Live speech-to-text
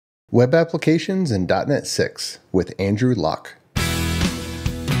Web Applications in .NET 6 with Andrew Locke.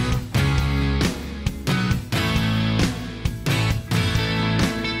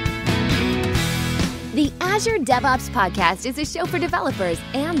 The Azure DevOps Podcast is a show for developers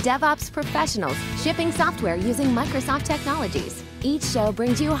and DevOps professionals shipping software using Microsoft technologies. Each show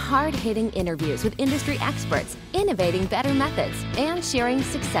brings you hard-hitting interviews with industry experts, innovating better methods, and sharing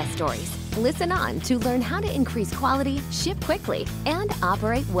success stories. Listen on to learn how to increase quality, ship quickly, and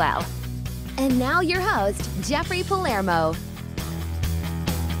operate well. And now your host, Jeffrey Palermo.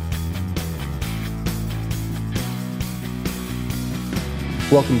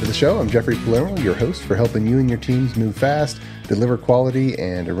 Welcome to the show. I'm Jeffrey Palermo, your host for helping you and your teams move fast, deliver quality,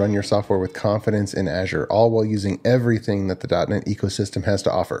 and to run your software with confidence in Azure, all while using everything that the .NET ecosystem has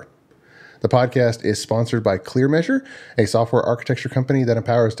to offer. The podcast is sponsored by ClearMeasure, a software architecture company that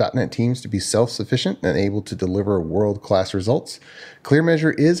empowers .NET teams to be self-sufficient and able to deliver world-class results.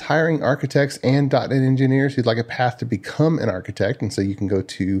 ClearMeasure is hiring architects and .NET engineers who'd like a path to become an architect, and so you can go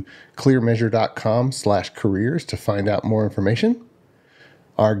to clearmeasure.com/careers to find out more information.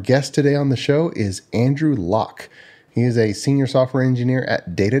 Our guest today on the show is Andrew Locke. He is a senior software engineer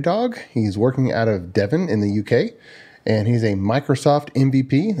at Datadog. He's working out of Devon in the UK. And he's a Microsoft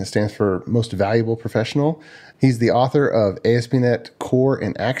MVP, that stands for Most Valuable Professional. He's the author of ASP.NET Core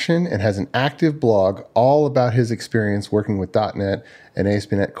in Action and has an active blog all about his experience working with .NET and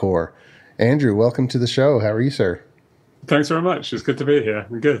ASP.NET Core. Andrew, welcome to the show. How are you, sir? Thanks very much. It's good to be here.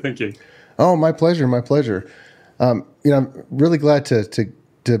 I'm good, thank you. Oh, my pleasure, my pleasure. I'm really glad to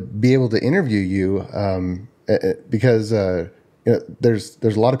be able to interview you because there's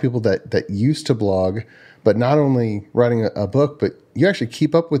a lot of people that used to blog, but not only writing a book, but you actually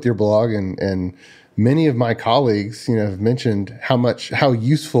keep up with your blog, and many of my colleagues, have mentioned how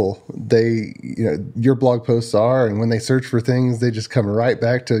useful your blog posts are, and when they search for things, they just come right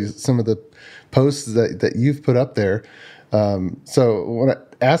back to some of the posts that you've put up there. So I want to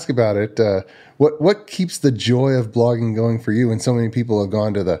ask about it. What keeps the joy of blogging going for you when so many people have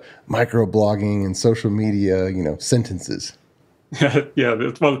gone to the micro blogging and social media, sentences?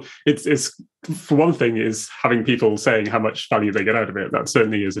 Yeah. Well, it's for one thing is having people saying how much value they get out of it. That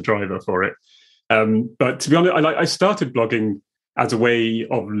certainly is a driver for it. But to be honest, I started blogging as a way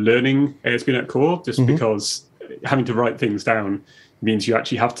of learning ASP.NET Core, just because having to write things down means you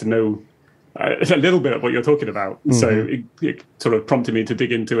actually have to know a little bit of what you're talking about. So it sort of prompted me to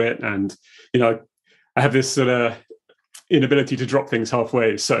dig into it, and I have this sort of inability to drop things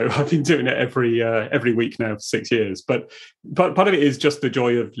halfway, so I've been doing it every week now for 6 years. But part of it is just the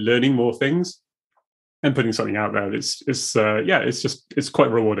joy of learning more things and putting something out there. It's quite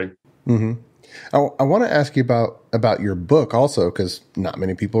rewarding. I want to ask you about your book also, because not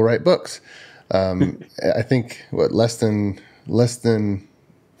many people write books. I think far less than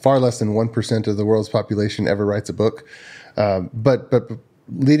 1% of the world's population ever writes a book. But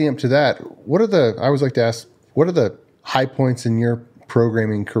leading up to that, I always like to ask, what are the high points in your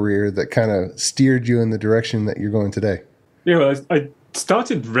programming career that kind of steered you in the direction that you're going today? Yeah, well, I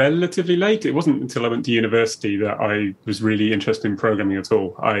started relatively late. It wasn't until I went to university that I was really interested in programming at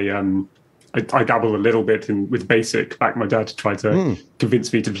all. I dabbled a little bit with BASIC. Back my dad tried to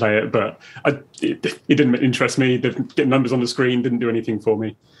convince me to play it, but it didn't interest me. The numbers on the screen didn't do anything for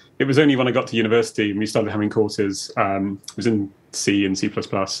me. It was only when I got to university and we started having courses, it was in C and C++,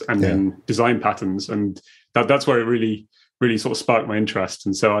 and then design patterns, and that's where it really, really sort of sparked my interest.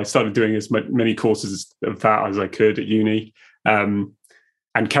 And so I started doing as many courses of that as I could at uni, and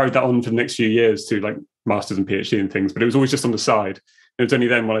carried that on for the next few years to like masters and PhD and things. But it was always just on the side. It was only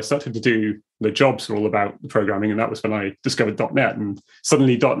then when I started to do the jobs were all about the programming, and that was when I discovered .NET. And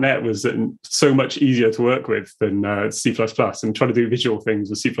suddenly .NET was so much easier to work with than C++. And trying to do visual things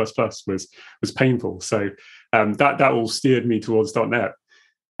with C++ was painful. So that all steered me towards .NET.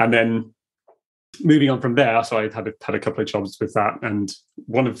 And then moving on from there, so I had a couple of jobs with that. And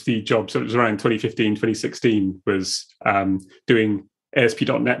one of the jobs, it was around 2015, 2016, was doing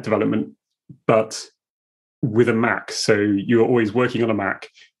ASP.NET development, but with a Mac. So you were always working on a Mac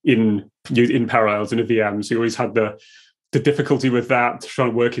in parallels in a VM. So you always had the difficulty with that,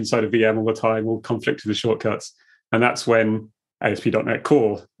 trying to work inside a VM all the time, all conflict with the shortcuts. And that's when ASP.NET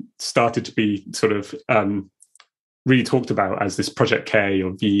Core started to be sort of really talked about as this Project K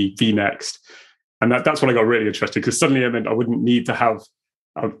or vNext. And that's when I got really interested, because suddenly it meant I wouldn't need to have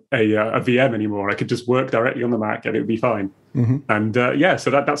a VM anymore. I could just work directly on the Mac and it would be fine. And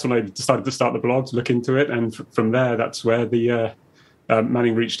so that's when I decided to start the blog, to look into it. And from there, that's where the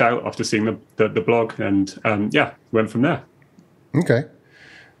Manning reached out after seeing the blog, and went from there. Okay.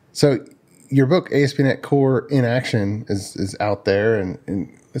 So your book, ASP.NET Core in Action, is out there, and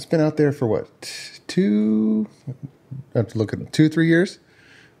it's been out there for what, I have to look at 3 years?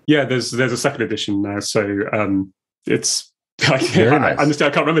 Yeah, there's a second edition now. So it's, Very nice. I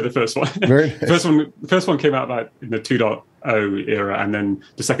understand, I can't remember the first one. Very nice. The first one came out about in the 2.0 era, and then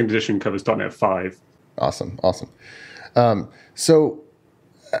the second edition covers .NET 5. Awesome. So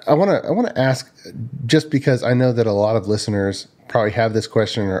I want to ask, just because I know that a lot of listeners probably have this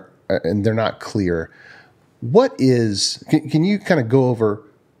question and they're not clear. Can you kind of go over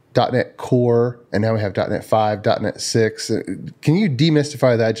 .NET Core, and now we have .NET 5, .NET 6. Can you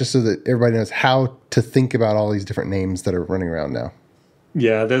demystify that just so that everybody knows how to think about all these different names that are running around now?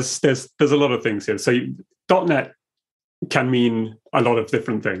 Yeah, there's a lot of things here. So .NET can mean a lot of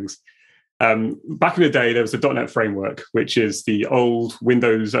different things. Back in the day, there was the .NET framework, which is the old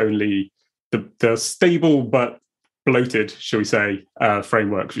Windows-only, the stable but bloated, shall we say,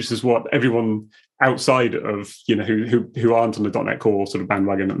 framework, which is what everyone outside of, who aren't on the .NET Core sort of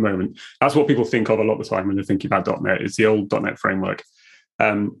bandwagon at the moment, that's what people think of a lot of the time when they're thinking about .NET. It's the old .NET framework.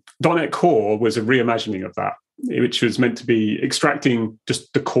 .NET Core was a reimagining of that, which was meant to be extracting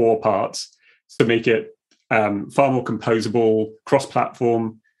just the core parts to make it far more composable,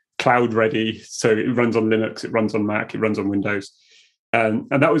 cross-platform, cloud-ready. So it runs on Linux, it runs on Mac, it runs on Windows. And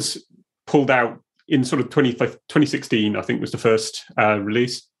that was pulled out in sort of 2016, I think was the first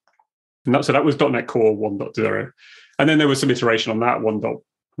release. And so that was .NET Core 1.0. And then there was some iteration on that, 1.1,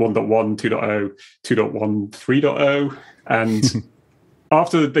 2.0, 2.1, 3.0. And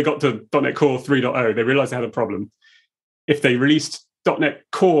after they got to .NET Core 3.0, they realized they had a problem. If they released .NET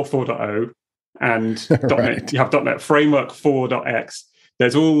Core 4.0 and Right. you have .NET Framework 4.x,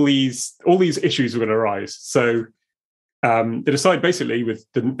 there's all these issues are going to arise. So they decided basically with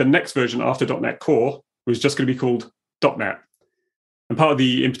the next version after .NET Core was just going to be called .NET. And part of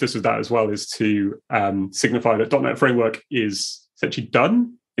the impetus of that as well is to signify that .NET Framework is essentially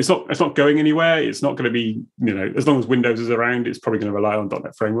done. It's not going anywhere. It's not going to be, as long as Windows is around, it's probably going to rely on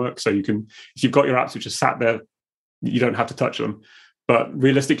 .NET Framework. So you can, if you've got your apps which are sat there, you don't have to touch them. But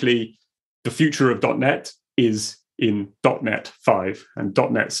realistically, the future of .NET is in .NET 5 and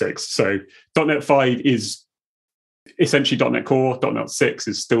 .NET 6. So .NET 5 is essentially .NET Core. .NET 6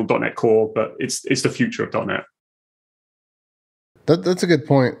 is still .NET Core, but it's the future of .NET. That's a good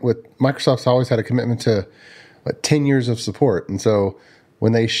point. With Microsoft's always had a commitment to 10 years of support. And so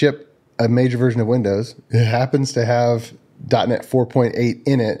when they ship a major version of Windows, it happens to have .NET 4.8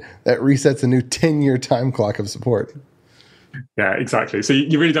 in it, that resets a new 10-year time clock of support. Yeah, exactly. So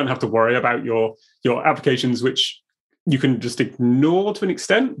you really don't have to worry about your applications, which you can just ignore to an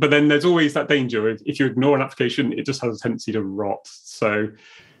extent. But then there's always that danger of if you ignore an application, it just has a tendency to rot. So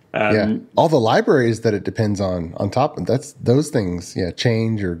all the libraries that it depends on top of those things,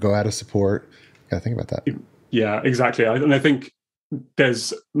 change or go out of support. Got to think about that. Yeah, exactly. And I think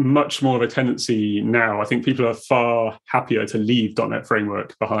there's much more of a tendency now. I think people are far happier to leave .NET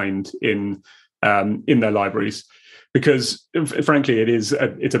Framework behind in their libraries, because frankly, it's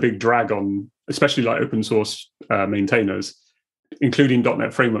a big drag on, especially like open source maintainers, including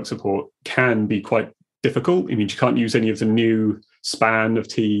 .NET Framework support can be quite difficult. I mean, you can't use any of the new span of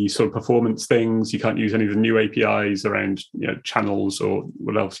T sort of performance things. You can't use any of the new APIs around channels or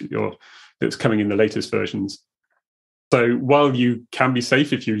what else that's coming in the latest versions. So while you can be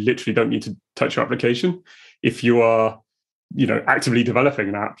safe if you literally don't need to touch your application, if you are actively developing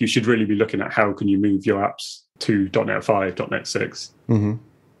an app, you should really be looking at how can you move your apps to .NET 5, .NET 6. Mm-hmm.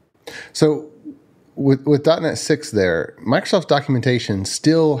 So with .NET 6 there, Microsoft documentation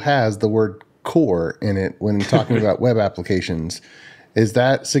still has the word core in it when talking about web applications. Is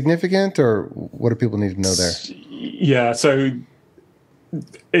that significant, or what do people need to know there? Yeah, so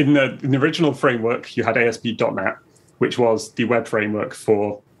in the original framework, you had ASP.NET, which was the web framework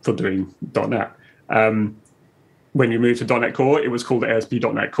for doing .NET. When you moved to .NET Core, it was called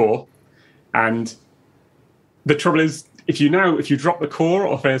ASP.NET Core. And the trouble is, if you drop the core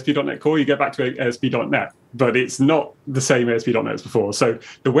off ASP.NET Core, you get back to ASP.NET, but it's not the same ASP.NET as before. So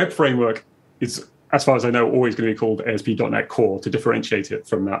the web framework is, as far as I know, always going to be called ASP.NET Core to differentiate it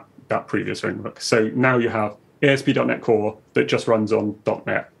from that previous framework. So now you have ASP.NET Core that just runs on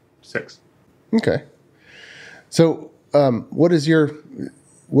 .NET 6. Okay. So what is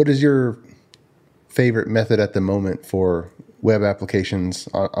your favorite method at the moment for web applications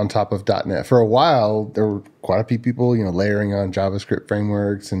on top of .NET? For a while, there were quite a few people, layering on JavaScript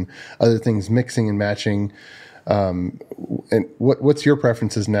frameworks and other things, mixing and matching. And what's your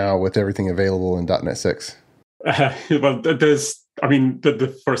preferences now with everything available in .NET 6? Well,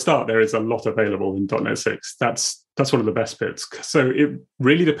 for a start, there is a lot available in .NET 6. That's one of the best bits. So it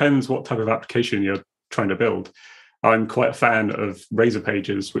really depends what type of application you're trying to build. I'm quite a fan of Razor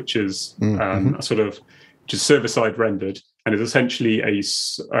Pages, which is a sort of just server-side rendered, and is essentially a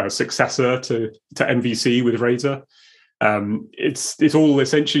successor to MVC with Razor. It's all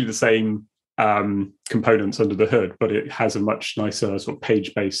essentially the same components under the hood, but it has a much nicer sort of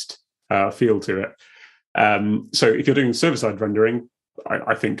page-based feel to it. So if you're doing server-side rendering,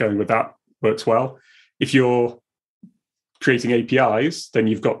 I think going with that works well. If you're creating APIs, then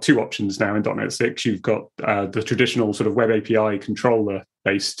you've got two options now in .NET6. You've got the traditional sort of web API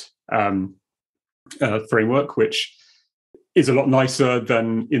controller-based framework, which is a lot nicer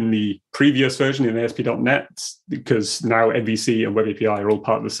than in the previous version in ASP.NET, because now MVC and web API are all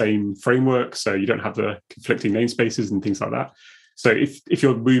part of the same framework, so you don't have the conflicting namespaces and things like that. So if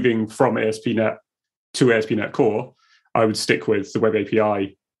you're moving from ASP.NET to ASP.NET Core, I would stick with the web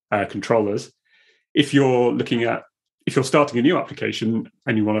API controllers. If you're starting a new application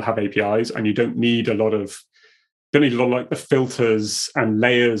and you want to have APIs and you don't need a lot of like the filters and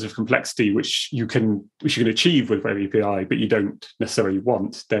layers of complexity which you can achieve with web API, but you don't necessarily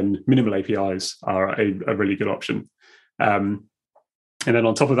want, then minimal APIs are a really good option. And then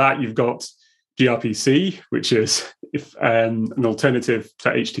on top of that, you've got gRPC, which is an alternative to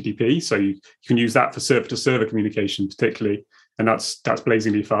HTTP. So you can use that for server-to-server communication particularly, and that's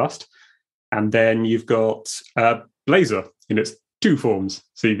blazingly fast. And then you've got Blazor in its two forms.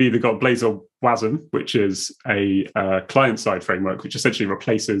 So you've either got Blazor WASM, which is a client-side framework, which essentially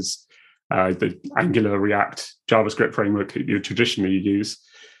replaces the Angular, React, JavaScript framework that you traditionally use.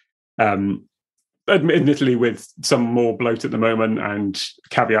 Admittedly, with some more bloat at the moment and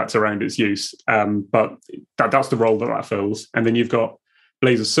caveats around its use, but that's the role that fills. And then you've got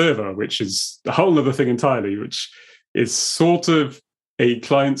Blazor Server, which is a whole other thing entirely, which is sort of a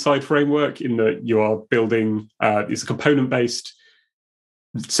client-side framework in that you are building, it's a component-based,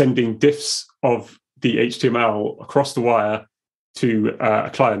 sending diffs of the HTML across the wire to a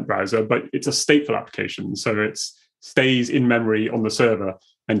client browser, but it's a stateful application. So it stays in memory on the server.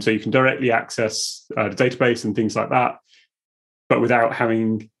 And so you can directly access the database and things like that, but without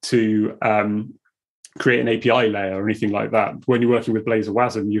having to create an API layer or anything like that. When you're working with Blazor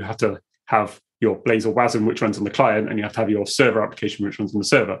WASM, you have to have your Blazor WASM, which runs on the client, and you have to have your server application, which runs on the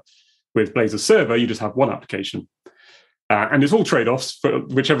server. With Blazor Server, you just have one application. And it's all trade-offs for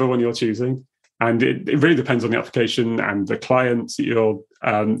whichever one you're choosing. And it really depends on the application and the clients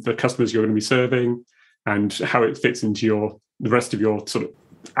that the customers you're going to be serving, and how it fits into the rest of your sort of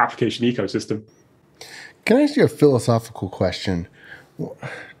application ecosystem. Can I ask you a philosophical question?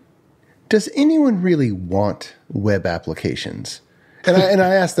 Does anyone really want web applications? And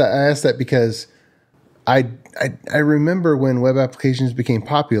I ask that because I remember when web applications became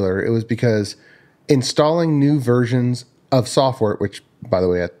popular, it was because installing new versions of software, which, by the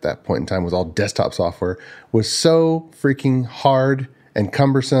way, at that point in time was all desktop software, was so freaking hard and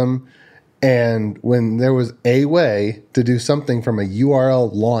cumbersome. And when there was a way to do something from a URL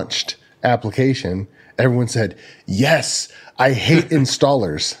launched application, everyone said, yes, I hate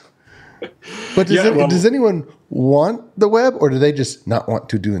installers. But does anyone want the web, or do they just not want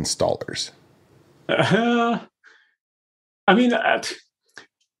to do installers? I mean,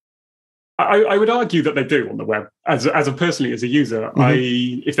 I would argue that they do on the web. As a user,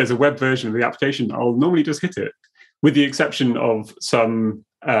 if there's a web version of the application, I'll normally just hit it, with the exception of some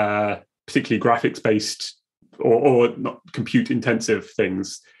particularly graphics-based or not compute-intensive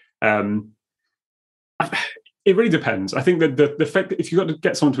things. It really depends. I think that the fact that if you've got to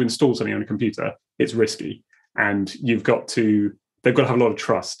get someone to install something on a computer, it's risky, and they've got to have a lot of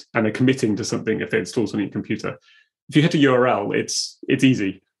trust, and they're committing to something if they install something on a computer. If you hit a URL, it's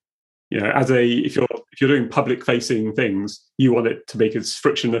easy. You know, if you're doing public-facing things, you want it to make it as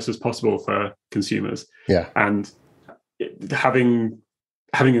frictionless as possible for consumers. Yeah, and having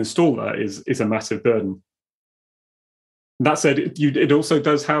installer is a massive burden. That said, it also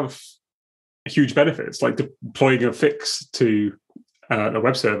does have huge benefits, like deploying a fix to a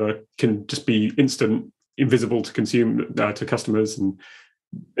web server can just be instant, invisible to to customers, and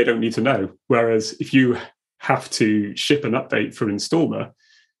they don't need to know. Whereas if you have to ship an update for an installer,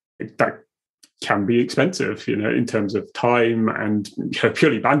 that can be expensive, in terms of time and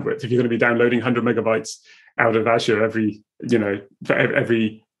purely bandwidth. If you're going to be downloading 100 megabytes out of Azure every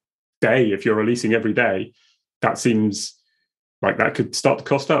day, if you're releasing every day, that seems like that could start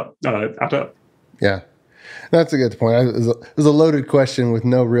to add up. Yeah, that's a good point. It was a loaded question with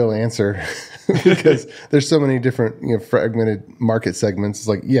no real answer because there's so many different fragmented market segments. It's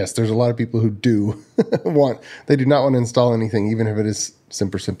like, yes, there's a lot of people who do do not want to install anything, even if it is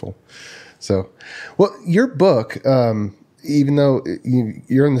super simple. So, well, your book, even though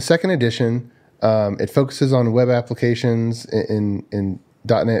you're in the second edition, it focuses on web applications in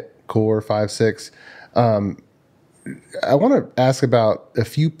 .NET Core 5.6. I want to ask about a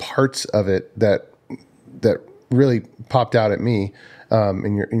few parts of it that really popped out at me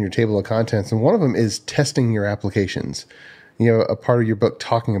in your table of contents, and one of them is testing your applications. A part of your book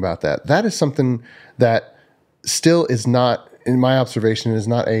talking about that. That is something that still is not, in my observation, is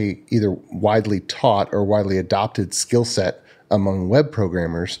not a either widely taught or widely adopted skill set among web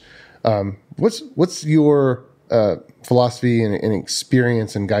programmers. What's your philosophy and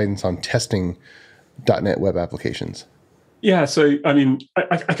experience and guidance on testing .NET web applications? Yeah, so I mean,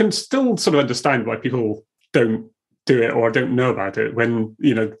 I can still sort of understand why people don't do it or don't know about it when,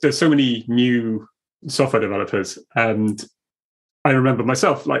 there's so many new software developers. And I remember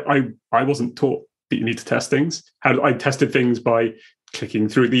myself, like I wasn't taught that you need to test things. I tested things by clicking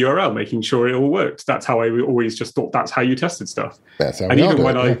through the URL, making sure it all worked. That's how I always just thought that's how you tested stuff. That's how and we even all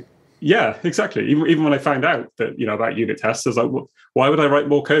when do it, yeah, exactly. Even when I found out that, about unit tests, I was like, well, why would I write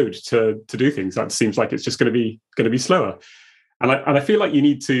more code to do things? That seems like it's just going to be slower. And I feel like you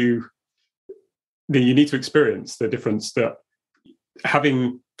need to experience the difference that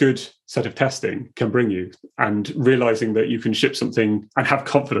having good set of testing can bring you, and realizing that you can ship something and have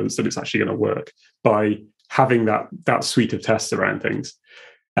confidence that it's actually going to work by having that suite of tests around things.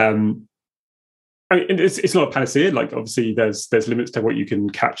 I mean, it's not a panacea. Like, obviously, there's limits to what you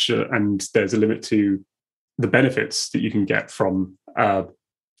can catch, and there's a limit to the benefits that you can get from either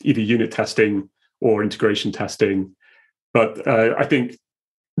unit testing or integration testing. But I think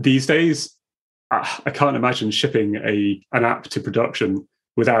these days, I can't imagine shipping an app to production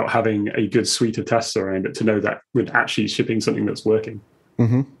without having a good suite of tests around it to know that we're actually shipping something that's working.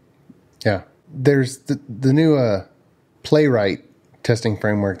 Mm-hmm. Yeah. There's the new Playwright testing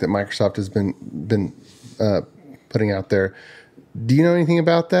framework that Microsoft has been putting out there. Do you know anything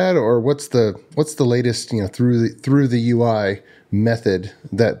about that, or what's the latest through the UI method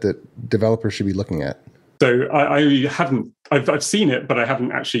that developers should be looking at? So I haven't. I've seen it, but I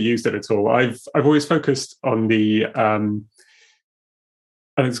haven't actually used it at all. I've always focused on the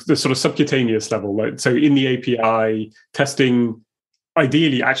sort of subcutaneous level. Like, so in the API testing,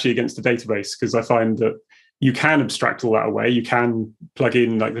 ideally actually against the database, because I find that you can abstract all that away. You can plug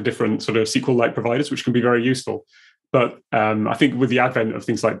in like the different sort of SQL-like providers, which can be very useful. But I think with the advent of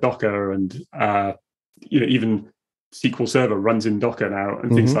things like Docker and even SQL Server runs in Docker now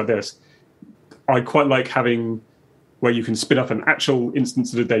and things like this, I quite like having where you can spin up an actual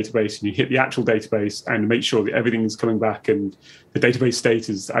instance of the database and you hit the actual database and make sure that everything's coming back and the database state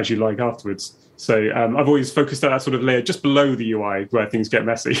is as you like afterwards. So I've always focused on that sort of layer just below the UI where things get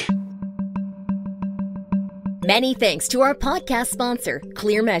messy. Many thanks to our podcast sponsor,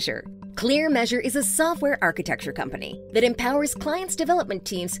 ClearMeasure. ClearMeasure is a software architecture company that empowers clients' development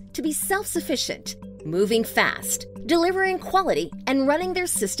teams to be self-sufficient, moving fast, delivering quality, and running their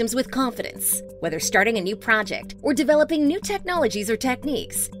systems with confidence. Whether starting a new project or developing new technologies or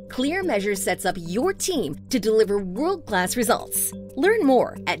techniques, ClearMeasure sets up your team to deliver world-class results. Learn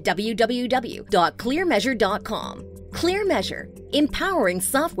more at www.clearmeasure.com. ClearMeasure, empowering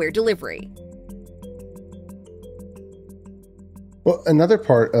software delivery. Well, another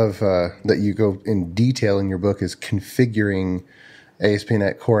part of that you go in detail in your book is configuring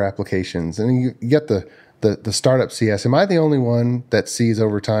ASP.NET Core applications. And you get the startup CS. Am I the only one that sees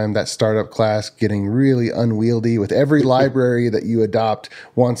over time that startup class getting really unwieldy with every library that you adopt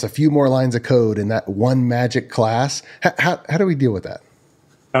wants a few more lines of code in that one magic class? How do we deal with that?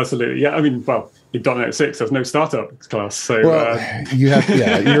 Absolutely. Yeah. I mean, well, in .NET6, there's no startup class. So you have,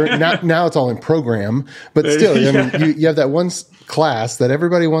 you're now it's all in program, but still, I mean, you have that one class that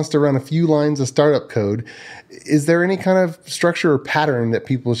everybody wants to run a few lines of startup code. Is there any kind of structure or pattern that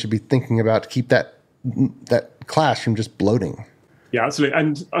people should be thinking about to keep that class from just bloating? Yeah, absolutely.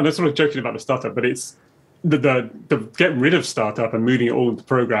 And I'm sort of joking about the startup, but it's the getting rid of startup and moving it all into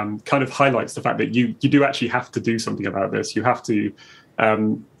program kind of highlights the fact that you do actually have to do something about this. You have to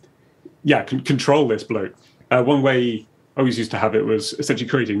control this bloat. One way I always used to have it was essentially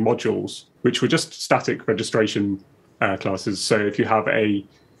creating modules, which were just static registration classes. So if you have a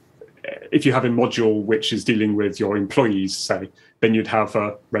module which is dealing with your employees, say, then you'd have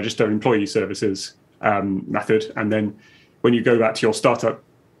a register employee services method. And then when you go back to your startup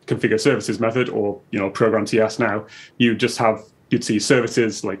configure services method or program TS now, you'd see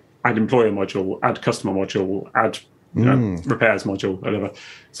services like add employer module, add customer module, add repairs module, whatever.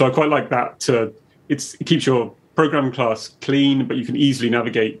 So I quite like that. It keeps your program class clean, but you can easily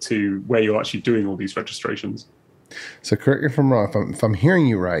navigate to where you're actually doing all these registrations. So correct me if I'm wrong. If I'm hearing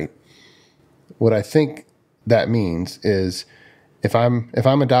you right, what I think that means is if I'm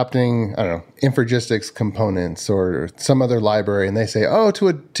adopting, I don't know, Infragistics components or some other library, and they say, oh,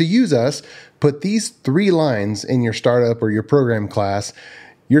 to use us, put these 3 lines in your startup or your program class,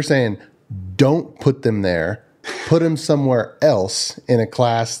 you're saying, don't put them there, put them somewhere else in a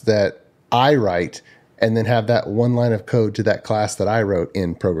class that I write, and then have that 1 line of code to that class that I wrote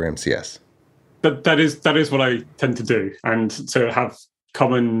in Program CS. That is what I tend to do, and to have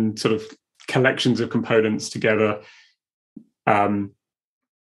common sort of collections of components together. But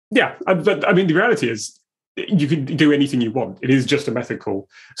I mean, the reality is you can do anything you want. It is just a method call.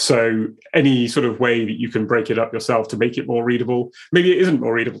 So any sort of way that you can break it up yourself to make it more readable, maybe it isn't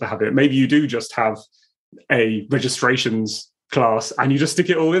more readable to have it. Maybe you do just have a registrations class and you just stick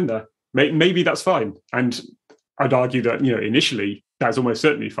it all in there. Maybe that's fine. And I'd argue that, initially that's almost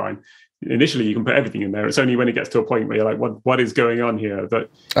certainly fine. Initially, you can put everything in there. It's only when it gets to a point where you're like, what is going on here?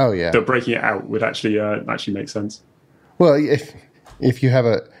 That breaking it out would actually make sense. Well, if you have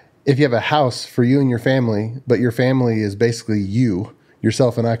a house for you and your family, but your family is basically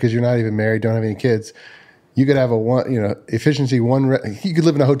yourself and I, because you're not even married, don't have any kids, you could have efficiency you could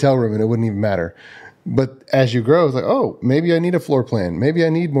live in a hotel room and it wouldn't even matter. But as you grow, it's like, oh, maybe I need a floor plan. Maybe I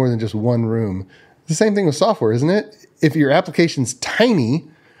need more than just one room. It's the same thing with software, isn't it? If your application's tiny,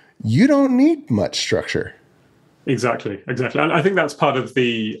 you don't need much structure. Exactly. And I think that's part of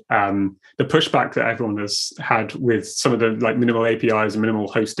the pushback that everyone has had with some of the like minimal APIs and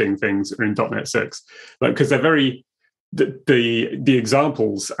minimal hosting things in .NET6, because they're very the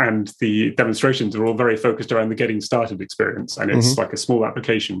examples and the demonstrations are all very focused around the getting started experience, and it's like a small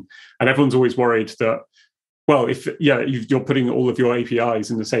application, and everyone's always worried that, well, if you're putting all of your APIs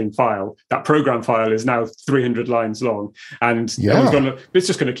in the same file, that program file is now 300 lines long, and it's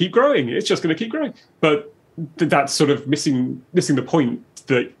just going to keep growing. It's just going to keep growing. But that's sort of missing the point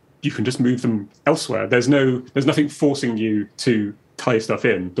that you can just move them elsewhere. There's nothing forcing you to tie stuff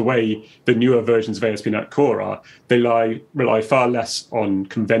in. The way the newer versions of ASP.NET Core are, they rely far less on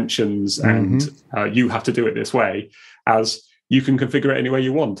conventions and you have to do it this way, as you can configure it any way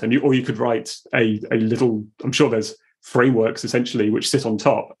you want. Or you could write a little, I'm sure there's frameworks essentially which sit on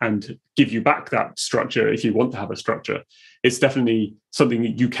top and give you back that structure if you want to have a structure. It's definitely something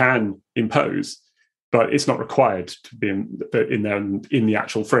that you can impose, but it's not required to be in the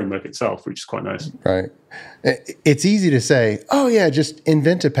actual framework itself, which is quite nice. Right. It's easy to say, oh yeah, just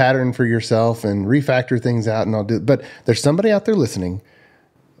invent a pattern for yourself and refactor things out and I'll do it. But there's somebody out there listening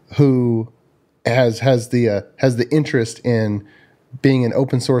who has the interest in being an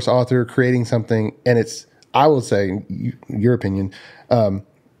open source author, creating something. And I will say, your opinion,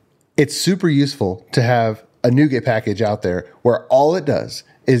 it's super useful to have a NuGet package out there where all it does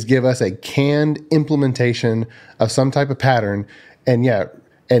is give us a canned implementation of some type of pattern, and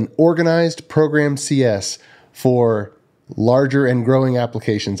an organized program CS for larger and growing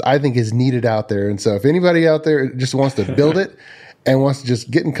applications, I think is needed out there. And so if anybody out there just wants to build it and wants to just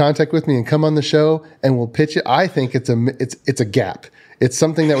get in contact with me and come on the show and we'll pitch it, I think it's a gap. It's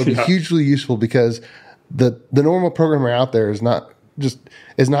something that would be hugely useful, because the normal programmer out there is not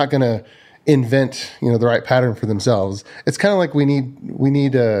going to invent the right pattern for themselves. It's kind of like we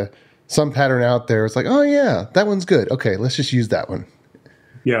need some pattern out there. It's like, oh yeah, that one's good. Okay, let's just use that one.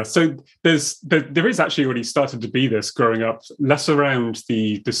 Yeah, so there is actually already started to be this growing up, less around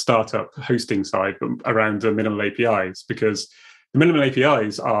the startup hosting side, but around the minimal APIs, because the minimal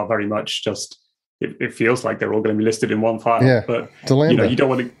APIs are very much just, it feels like they're all going to be listed in one file, but you don't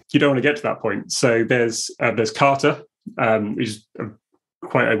want to get to that point. So there's Carter, which is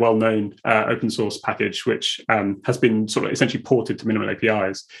quite a well-known open source package, which has been sort of essentially ported to minimal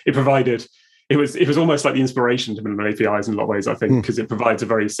APIs. It was almost like the inspiration to minimal APIs in a lot of ways, I think, because it provides a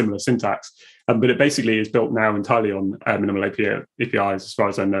very similar syntax. But it basically is built now entirely on minimal APIs, as far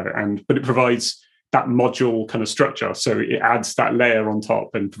as I know. But it provides that module kind of structure, so it adds that layer on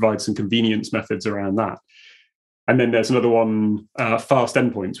top and provides some convenience methods around that. And then there's another one, fast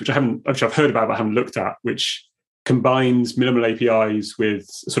endpoints, which I've heard about but haven't looked at, which combines minimal APIs with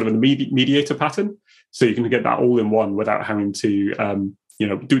sort of a mediator pattern, so you can get that all in one without having to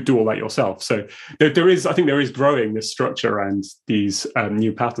do all that yourself. So there is growing this structure around these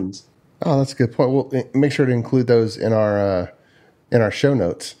new patterns. Oh, that's a good point. We'll make sure to include those in our show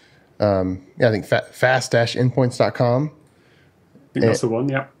notes. I think fast-endpoints.com. I think that's the one.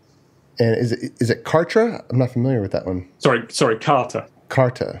 Yeah. And is it Kartra? I'm not familiar with that one. Sorry, Carter.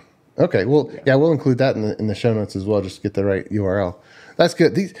 Carta. Okay, well, we'll include that in the show notes as well, just to get the right URL. That's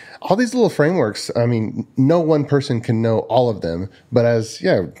good. All these little frameworks, I mean, no one person can know all of them, but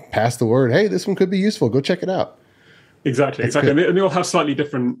pass the word, hey, this one could be useful. Go check it out. Exactly. And they all have slightly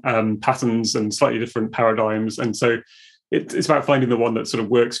different patterns and slightly different paradigms. And so it's about finding the one that sort of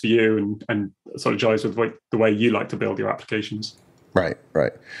works for you and sort of jives with the way you like to build your applications. Right.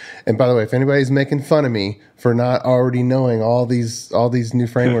 And by the way, if anybody's making fun of me for not already knowing all these new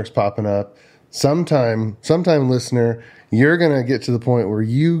frameworks popping up, sometime listener, you're going to get to the point where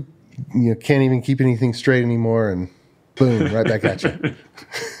you can't even keep anything straight anymore, and boom, right back at you.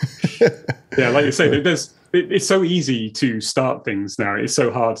 Yeah, like you say, it's so easy to start things now. It's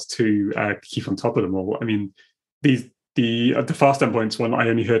so hard to keep on top of them all. I mean, the fast endpoints one I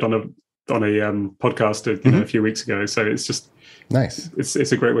only heard on a podcast a few weeks ago. So it's just nice.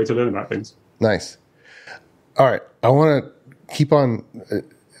 It's a great way to learn about things. Nice. All right, I want to keep on.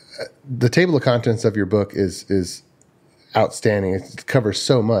 The table of contents of your book is outstanding. It covers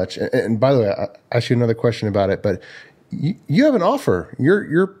so much. And by the way, I asked you another question about it, but you have an offer.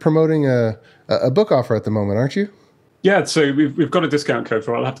 You're promoting a book offer at the moment, aren't you? Yeah, so we've got a discount code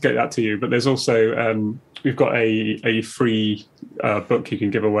for it. I'll have to get that to you. But there's also we've got a free book you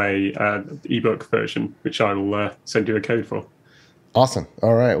can give away, ebook version, which I will send you a code for. Awesome.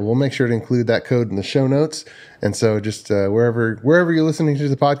 All right, we'll make sure to include that code in the show notes. And so just wherever you're listening to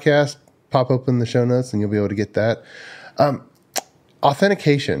the podcast, pop open the show notes, and you'll be able to get that.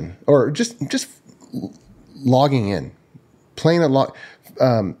 Authentication, or just logging in, playing a log.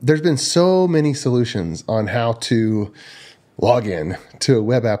 There's been so many solutions on how to log in to a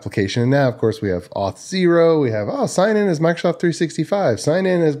web application. And now, of course, we have Auth0. We have, sign in as Microsoft 365, sign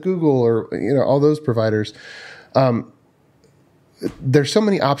in as Google, or all those providers. There's so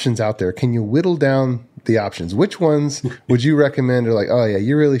many options out there. Can you whittle down the options? Which ones would you recommend? Or like, oh yeah,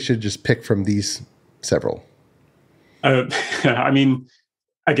 you really should just pick from these several. I mean,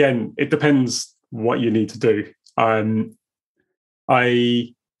 again, it depends what you need to do. I'm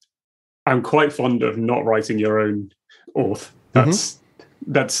quite fond of not writing your own auth. That's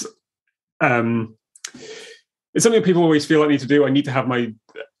it's something people always feel I need to do. I need to have my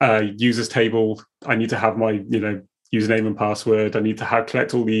users table. I need to have my username and password. I need to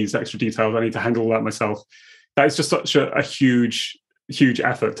collect all these extra details. I need to handle that myself. That is just such a huge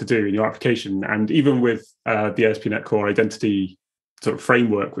effort to do in your application. And even with the ASP.NET Core identity sort of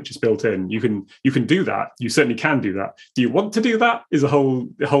framework, which is built in, you can do that. You certainly can do that. Do you want to do that? Is a whole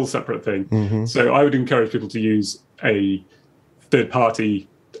separate thing. Mm-hmm. So I would encourage people to use a third-party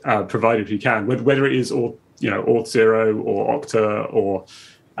provider if you can, whether it is Auth0 or Okta or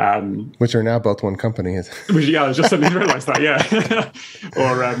which are now both one company. I was just suddenly realised that.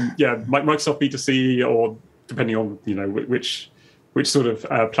 Or Microsoft B2C, or depending on which sort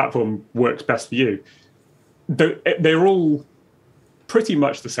of platform works best for you. They're all pretty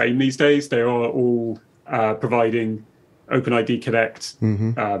much the same these days. They are all providing OpenID Connect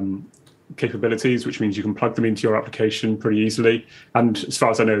capabilities, which means you can plug them into your application pretty easily. And as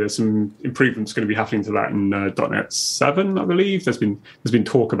far as I know, there's some improvements going to be happening to that in .NET 7, I believe. There's been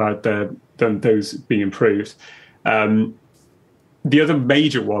talk about those being improved. The other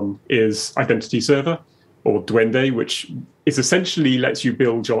major one is Identity Server, or Duende, which is essentially lets you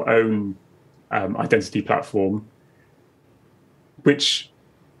build your own identity platform, which,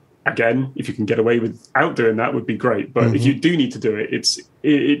 again, if you can get away without doing that, would be great. But if you do need to do it,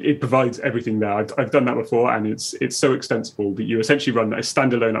 it provides everything there. I've done that before, and it's so extensible that you essentially run a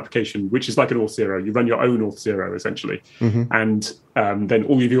standalone application, which is like an Auth0. You run your own Auth0 essentially, and then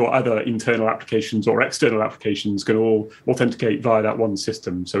all of your other internal applications or external applications can all authenticate via that one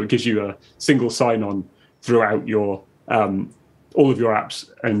system. So it gives you a single sign-on throughout your all of your apps,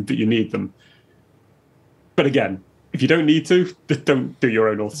 and that you need them. But again, if you don't need to, don't do your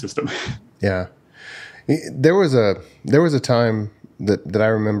own auth system. Yeah. There was a time that I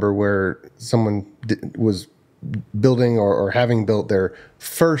remember where someone was building or having built their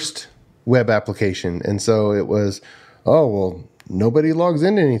first web application. And so it was, nobody logs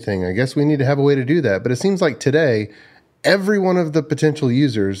into anything. I guess we need to have a way to do that. But it seems like today, every one of the potential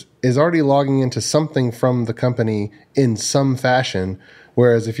users is already logging into something from the company in some fashion.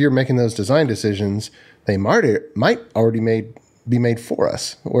 Whereas if you're making those design decisions, they might already be made for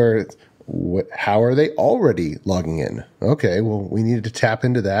us. Where how are they already logging in? Okay, well, we needed to tap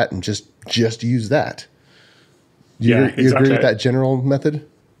into that and just use that. You agree with that general method?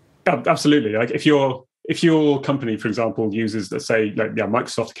 Absolutely. Like if your company, for example, uses, let's say,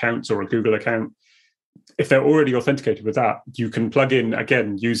 Microsoft accounts or a Google account, if they're already authenticated with that, you can plug in,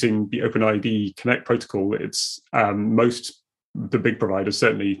 again, using the OpenID Connect protocol. It's the big providers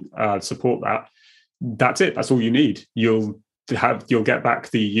certainly support that. That's it. That's all you need. You'll get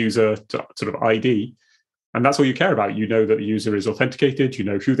back the user to sort of ID, and that's all you care about. You know that the user is authenticated. You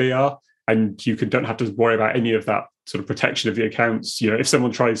know who they are, and you don't have to worry about any of that sort of protection of the accounts. If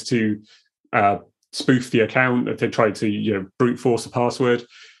someone tries to spoof the account, if they try to brute force a password,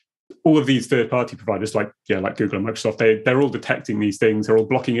 all of these third-party providers like Google and Microsoft, they're all detecting these things. They're all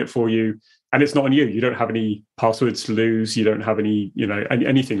blocking it for you, and it's not on you. You don't have any passwords to lose. You don't have any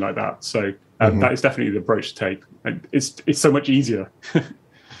anything like that. So that is definitely the approach to take. And it's so much easier.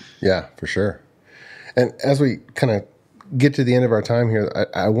 Yeah, for sure. And as we kind of get to the end of our time here,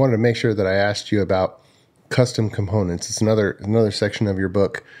 I wanted to make sure that I asked you about custom components. It's another section of your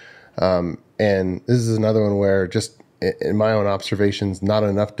book, and this is another one where, just in my own observations, not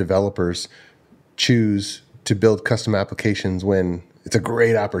enough developers choose to build custom applications when it's a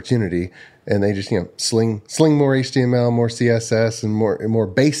great opportunity, and they just sling more HTML, more CSS, and more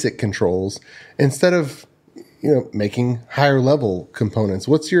basic controls instead of making higher level components.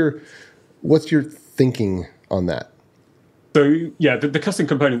 What's your thinking on that? So yeah, the custom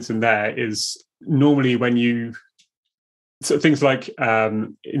components in there is normally when so things like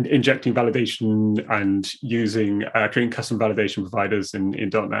injecting validation and using creating custom validation providers in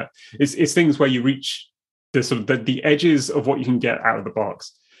 .NET. It's things where you reach the sort of the edges of what you can get out of the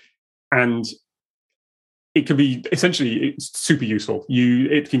box, and it can be essentially super useful.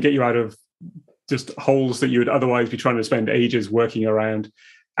 It can get you out of just holes that you would otherwise be trying to spend ages working around,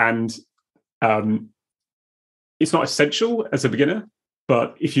 and it's not essential as a beginner,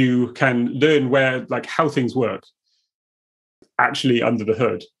 but if you can learn how things work actually under the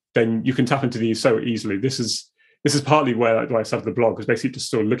hood, then you can tap into these so easily. This is partly why I started the blog, was basically just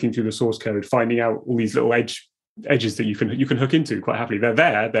sort of looking through the source code, finding out all these little edges that you can hook into quite happily.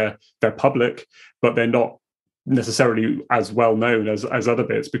 They're public, but they're not necessarily as well known as other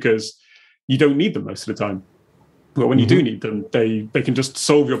bits, because you don't need them most of the time. But when you do need them, they can just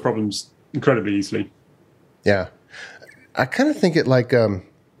solve your problems incredibly easily. Yeah. I kind of think it like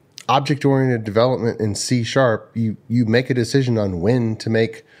object-oriented development in C#. You make a decision on when to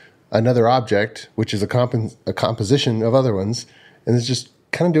make another object, which is a composition of other ones, and it's just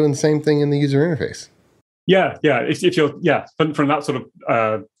kind of doing the same thing in the user interface. Yeah. If you're from that sort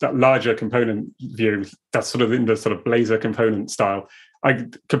of that larger component view, that's sort of in the sort of Blazor component style. I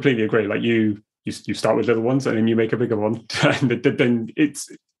completely agree. Like you start with little ones and then you make a bigger one, and then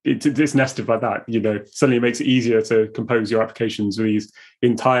it's nested by that. Suddenly it makes it easier to compose your applications with these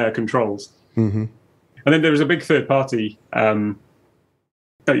entire controls. And then there is a big third party.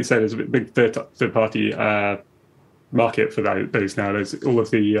 Like you said, there's a big third party market for those now. There's all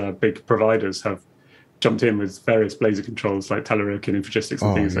of the big providers have jumped in with various Blazor controls like Telerik and Infragistics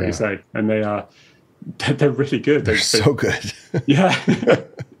and things like you say, and they're really good. They're so good. Yeah.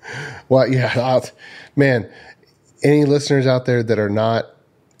 Well, yeah, man. Any listeners out there that are not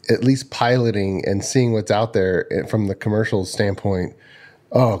at least piloting and seeing what's out there from the commercial standpoint,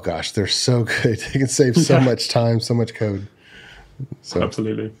 oh gosh, they're so good. They can save so much time, so much code. So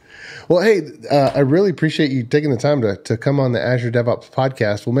absolutely. Well, hey, I really appreciate you taking the time to come on the Azure DevOps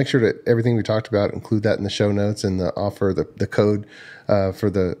podcast. We'll make sure that everything we talked about, include that in the show notes, and offer the code for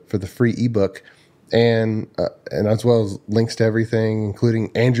the free ebook, and as well as links to everything, including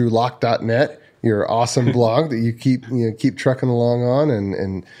andrewlock.net, your awesome blog that you keep trucking along on,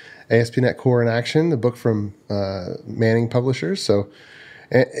 and ASP.NET Core in Action, the book from Manning Publishers. So,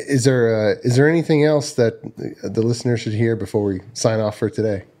 is there anything else that the listener should hear before we sign off for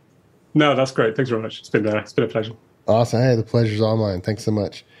today? No, that's great. Thanks very much. It's been a pleasure. Awesome. Hey, the pleasure's all mine. Thanks so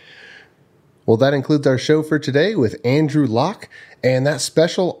much. Well, that includes our show for today with Andrew Lock, and that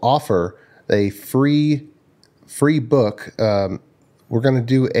special offer, a free book. We're going to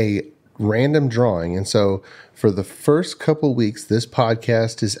do a random drawing. And so for the first couple weeks, this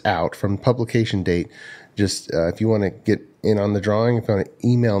podcast is out from publication date. Just if you want to get in on the drawing, if you want to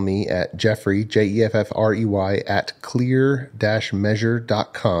email me at Jeffrey, Jeffrey, at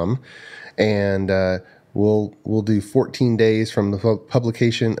clear-measure.com. And we'll do 14 days from the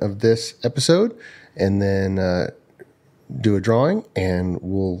publication of this episode, and then do a drawing, and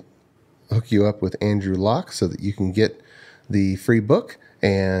we'll hook you up with Andrew Lock so that you can get the free book.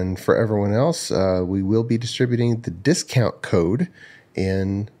 And for everyone else, we will be distributing the discount code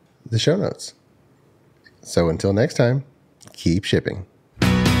in the show notes. So until next time, keep shipping.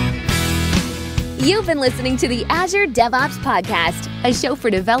 You've been listening to the Azure DevOps Podcast, a show for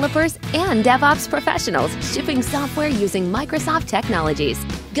developers and DevOps professionals shipping software using Microsoft technologies.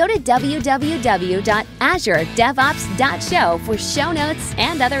 Go to www.azuredevops.show for show notes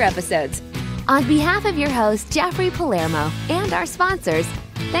and other episodes. On behalf of your host, Jeffrey Palermo, and our sponsors,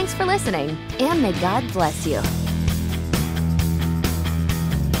 thanks for listening, and may God bless you.